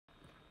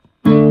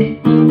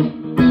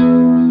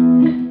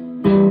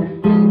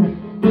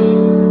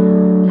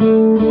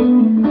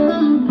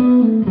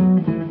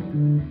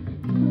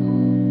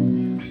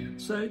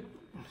So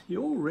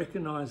you all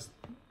recognize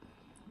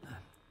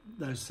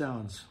those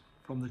sounds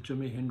from the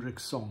Jimi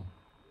Hendrix song,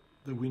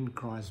 The Wind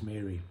Cries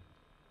Mary.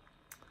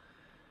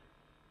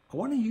 I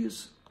want to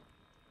use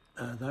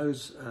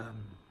those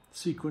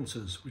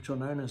sequences, which are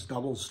known as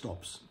double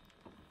stops,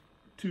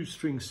 two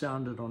strings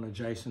sounded on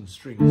adjacent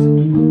strings.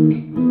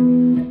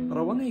 But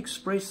I want to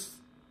express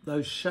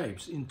those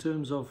shapes in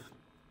terms of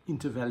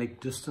intervallic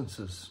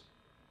distances,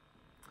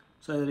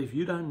 so that if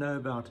you don't know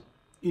about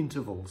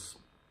intervals,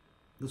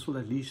 this will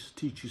at least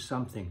teach you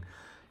something.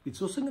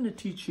 It's also going to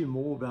teach you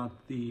more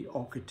about the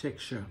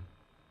architecture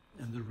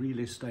and the real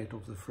estate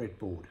of the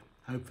fretboard,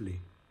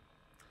 hopefully.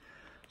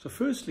 So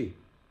firstly,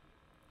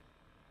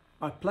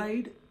 I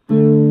played a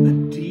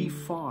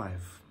D5,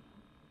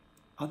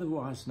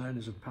 otherwise known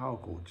as a power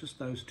chord, just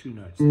those two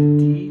notes, the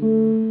D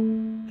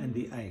and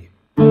the A.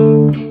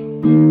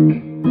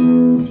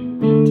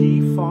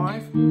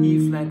 D5,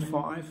 E flat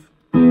 5,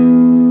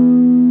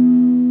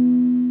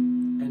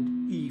 and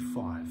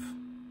E5.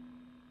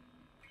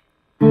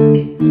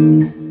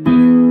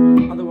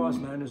 Otherwise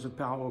known as a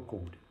power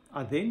chord.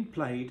 I then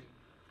played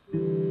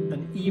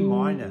an E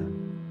minor.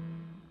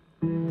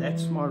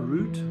 That's my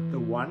root, the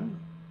 1,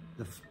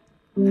 as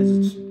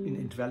it's in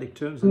intervallic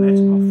terms, and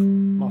that's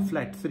my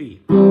flat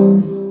 3.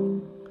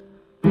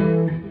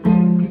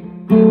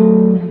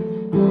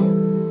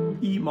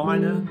 E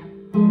minor,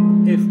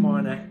 F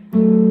minor,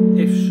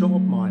 F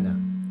sharp minor.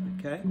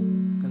 Okay,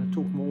 I'm going to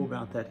talk more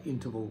about that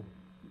interval.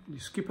 You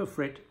skip a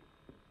fret,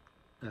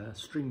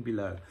 string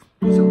below.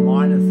 It's a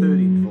minor third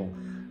interval.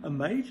 A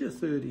major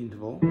third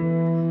interval,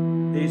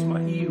 there's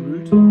my E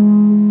root,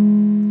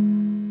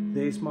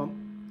 there's my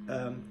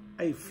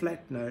A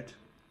flat note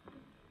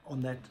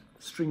on that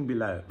string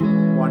below,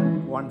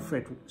 one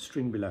fret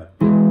string below.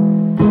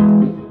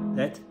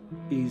 That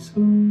is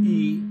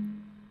E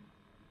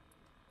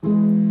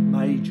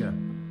major,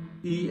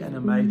 E and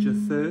a major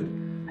third,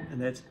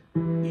 and that's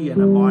E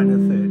and a minor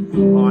third, E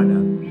minor,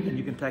 and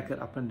you can take that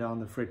up and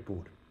down the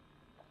fretboard.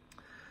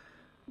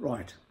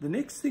 Right, the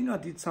next thing I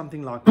did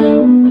something like that's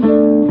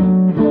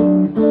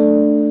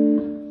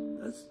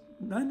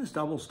known as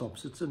double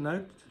stops. It's a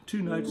note,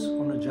 two notes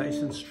on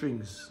adjacent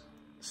strings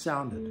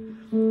sounded.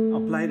 I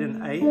played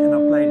an A and I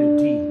played a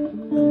D.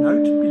 The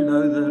note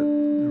below the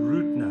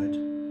root note,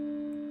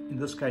 in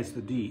this case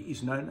the D,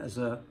 is known as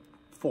a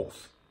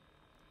fourth.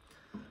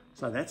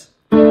 So that's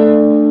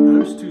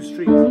those two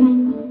strings.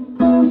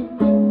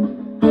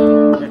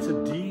 That's a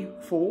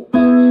D4,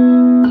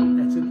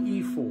 that's an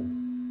E4.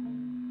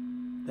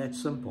 That's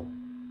simple.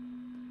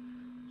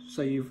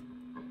 So you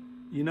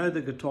know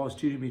the guitar's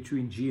tuning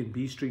between G and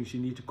B strings, you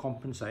need to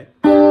compensate.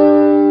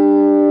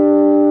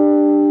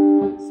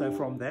 So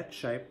from that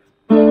shape,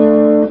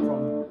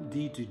 from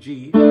D to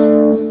G,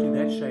 to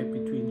that shape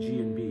between G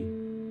and B.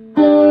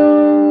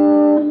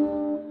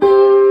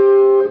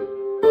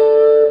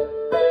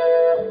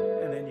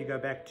 And then you go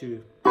back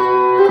to.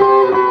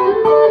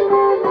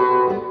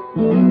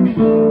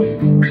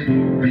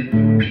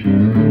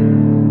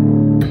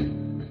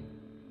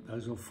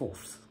 Those are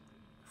fourth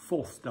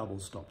double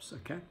stops,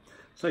 okay?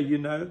 So you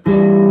know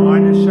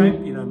minor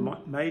shape, you know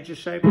major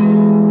shape,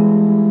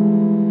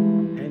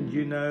 and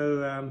you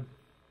know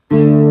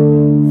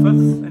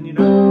fifths, and you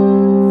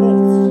know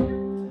fourths.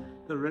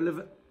 The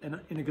relevant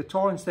in a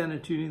guitar in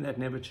standard tuning, that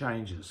never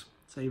changes.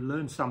 So you've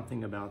learned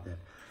something about that.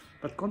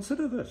 But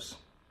consider this.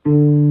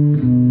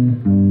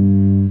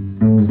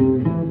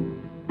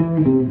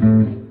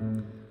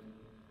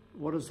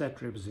 What does that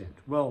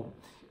represent? Well,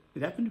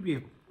 it happened to be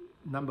a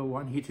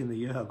 #1 hit in the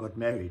year I got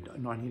married,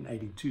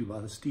 1982,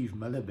 by the Steve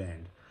Miller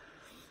Band.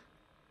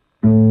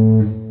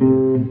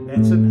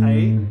 That's an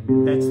A,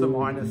 that's the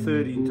minor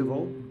third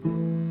interval,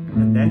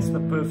 and that's the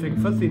perfect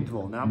fifth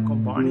interval. Now I'm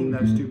combining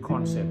those two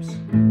concepts.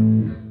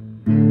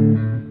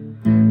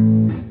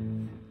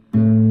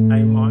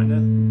 A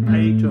minor,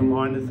 A to a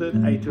minor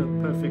third, A to a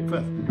perfect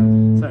fifth.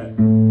 So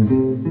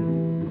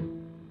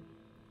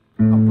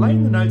I'm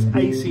playing the notes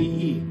A, C,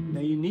 E. Now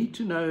you need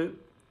to know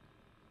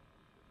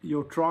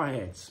your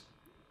triads.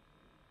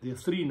 There are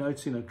 3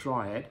 notes in a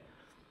triad,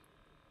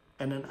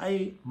 and an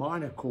A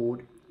minor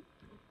chord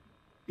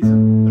is a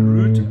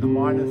root, a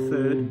minor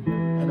third,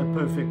 and a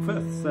perfect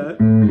fifth. So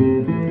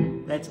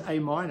that's A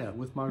minor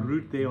with my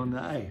root there on the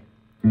A.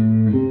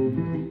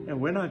 And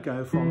when I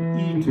go from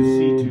E to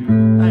C to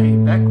A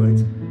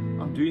backwards,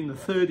 I'm doing the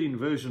third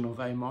inversion of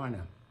A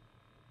minor,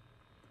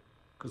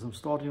 because I'm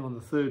starting on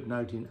the third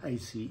note in A,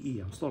 C, E.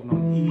 I'm starting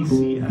on E,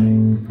 C, A.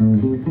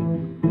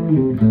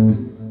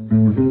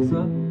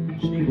 So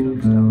she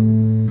comes down.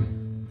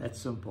 That's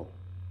simple.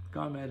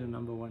 Guy made a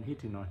 #1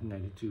 hit in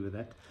 1982 with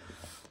that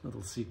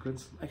little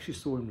sequence. I actually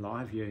saw him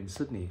live here in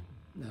Sydney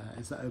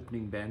as the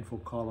opening band for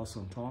Carlos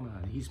Santana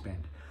and his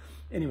band.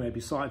 Anyway,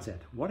 besides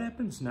that, what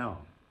happens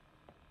now?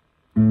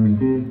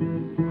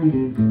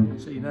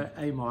 So you know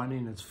A minor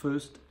in its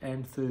first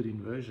and third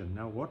inversion.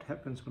 Now what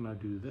happens when I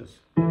do this?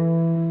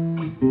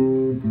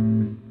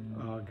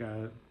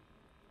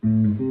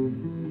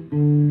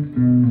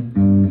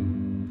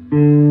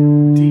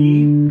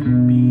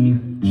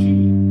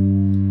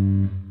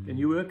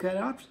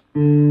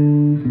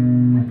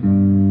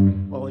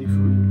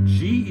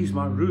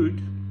 my root,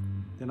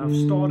 then I've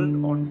started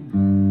on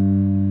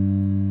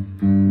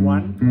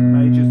 1,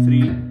 major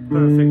 3,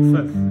 perfect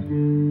 5th.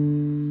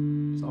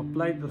 So I've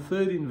played the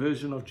 3rd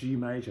inversion of G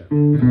major.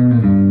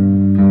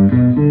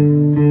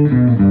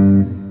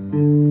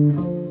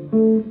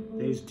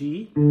 There's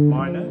D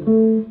minor,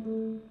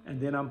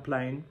 and then I'm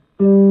playing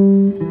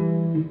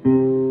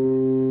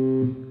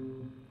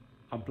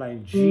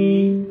G,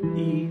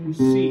 E, C,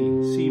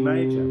 C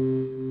major,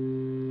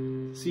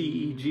 C,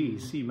 E, G,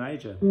 C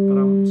major, but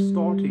I'm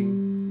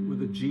starting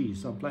with a G,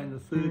 so I'm playing the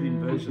 3rd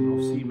inversion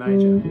of C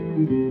major.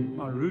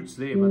 My root's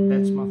there, but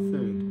that's my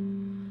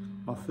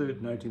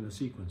third note in the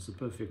sequence, the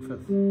perfect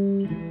 5th.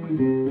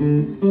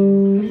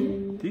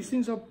 These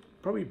things are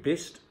probably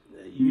best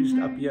used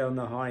up here on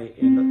the high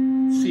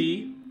end.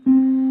 C,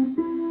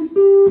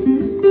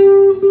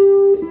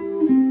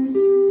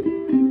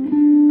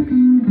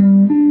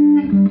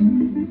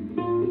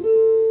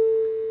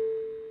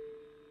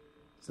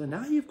 so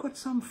now you've got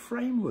some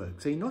framework.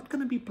 So you're not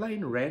going to be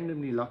playing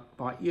randomly like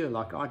by ear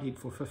like I did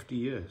for 50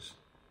 years.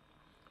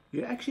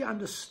 You're actually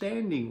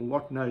understanding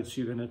what notes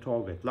you're going to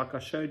target. Like I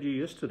showed you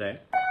yesterday.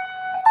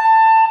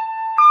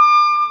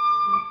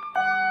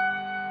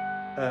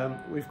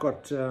 We've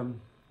got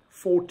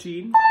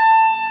 14,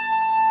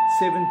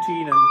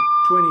 17 and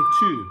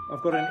 22.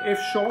 I've got an F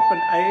sharp,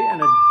 an A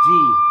and a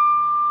D.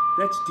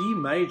 That's D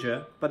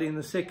major, but in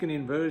the 2nd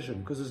inversion,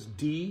 because it's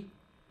D,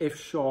 F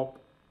sharp,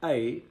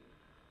 A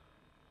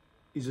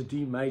is a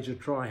D major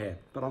triad.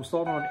 But I'm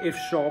starting on F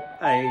sharp,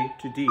 A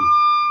to D.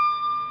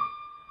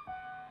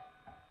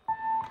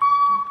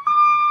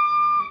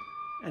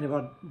 And if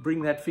I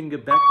bring that finger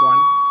back 1,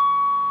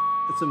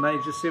 it's a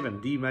major 7,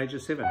 D major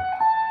 7.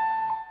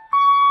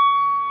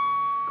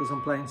 Because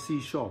I'm playing C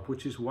sharp,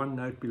 which is 1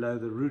 note below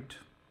the root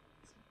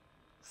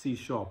C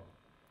sharp.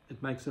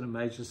 It makes it a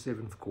major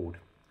 7th chord.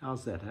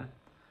 How's that, huh?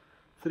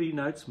 3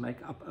 notes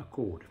make up a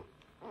chord.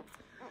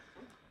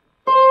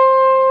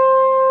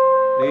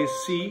 There's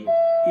C,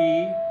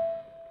 E,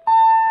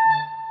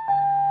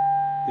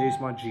 there's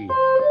my G.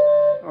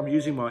 I'm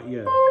using my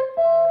ear.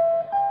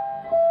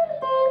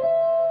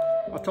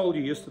 I told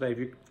you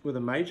yesterday, with a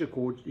major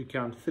chord, you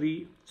count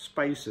 3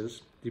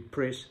 spaces,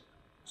 depress,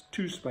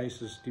 2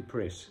 spaces,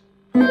 depress.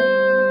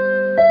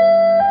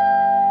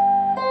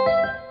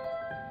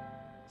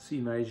 C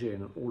major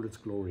in all its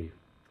glory.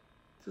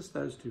 Just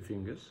those 2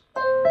 fingers.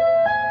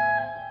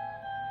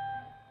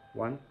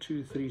 1,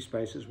 2, 3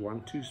 spaces,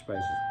 1, 2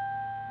 spaces.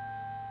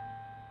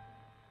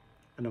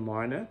 And a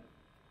minor,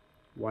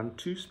 1,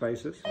 2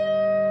 spaces.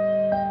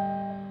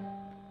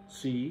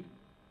 C,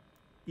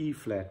 E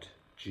flat,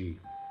 G.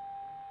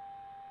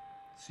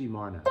 C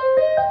minor.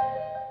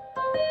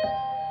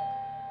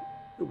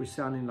 You'll be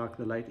sounding like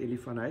the late Ellie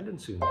Van Halen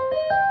soon.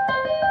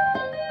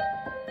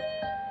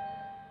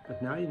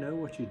 But now you know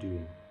what you're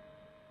doing.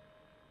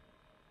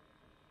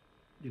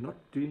 You're not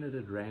doing it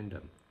at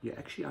random. You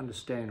actually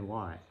understand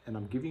why. And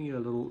I'm giving you a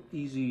little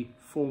easy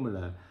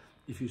formula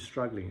if you're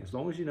struggling. As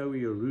long as you know where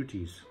your root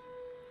is.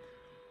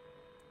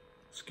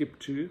 Skip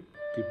 2,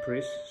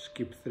 depress,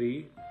 skip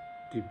 3,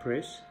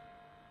 depress.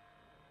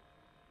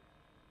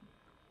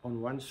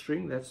 On 1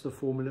 string, that's the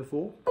formula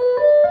for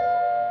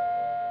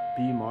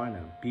B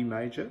minor, B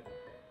major.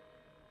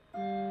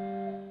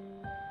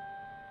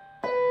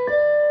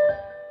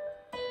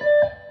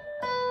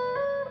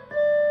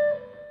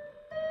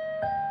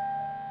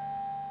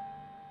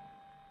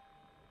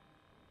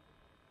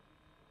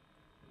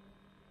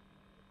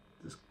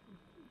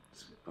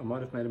 I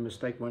might have made a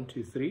mistake. 1,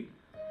 2, 3.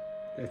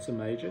 That's a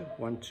major.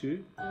 1,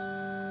 2.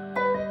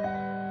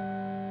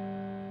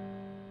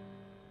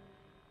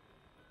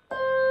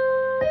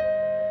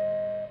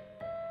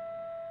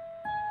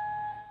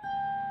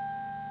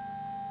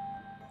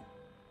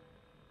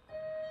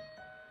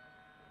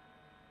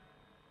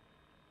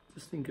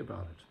 Just think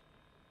about it.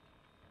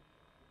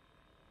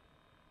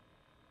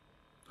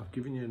 I've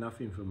given you enough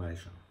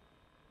information.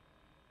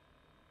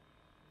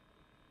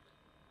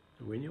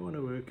 When you want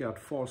to work out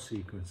fast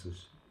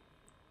sequences,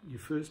 you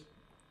first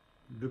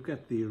look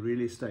at the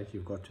real estate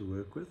you've got to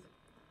work with.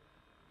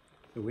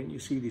 So when you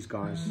see these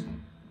guys,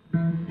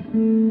 but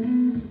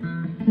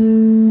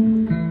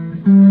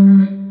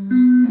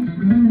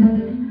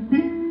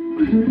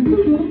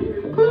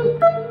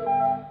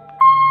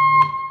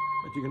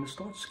you're going to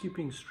start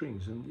skipping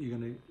strings and you're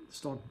going to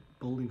start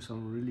building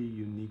some really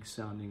unique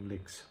sounding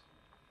licks.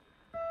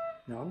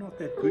 Now I'm not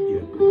that good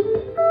yet,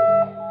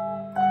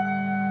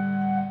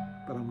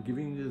 but I'm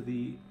giving you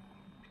the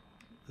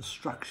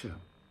structure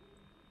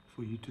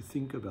for you to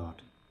think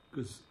about,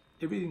 because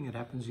everything that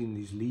happens in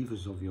these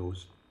levers of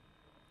yours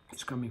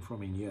is coming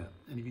from in here,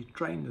 and if you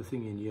train the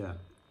thing in here,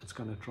 it's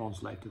going to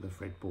translate to the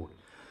fretboard,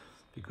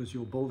 because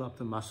you'll build up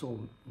the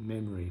muscle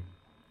memory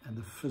and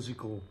the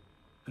physical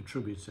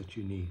attributes that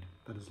you need.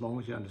 But as long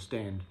as you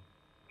understand,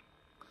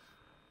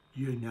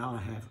 you now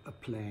have a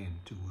plan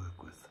to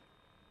work with.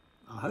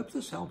 I hope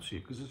this helps you,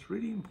 because it's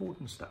really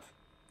important stuff.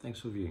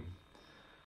 Thanks for viewing.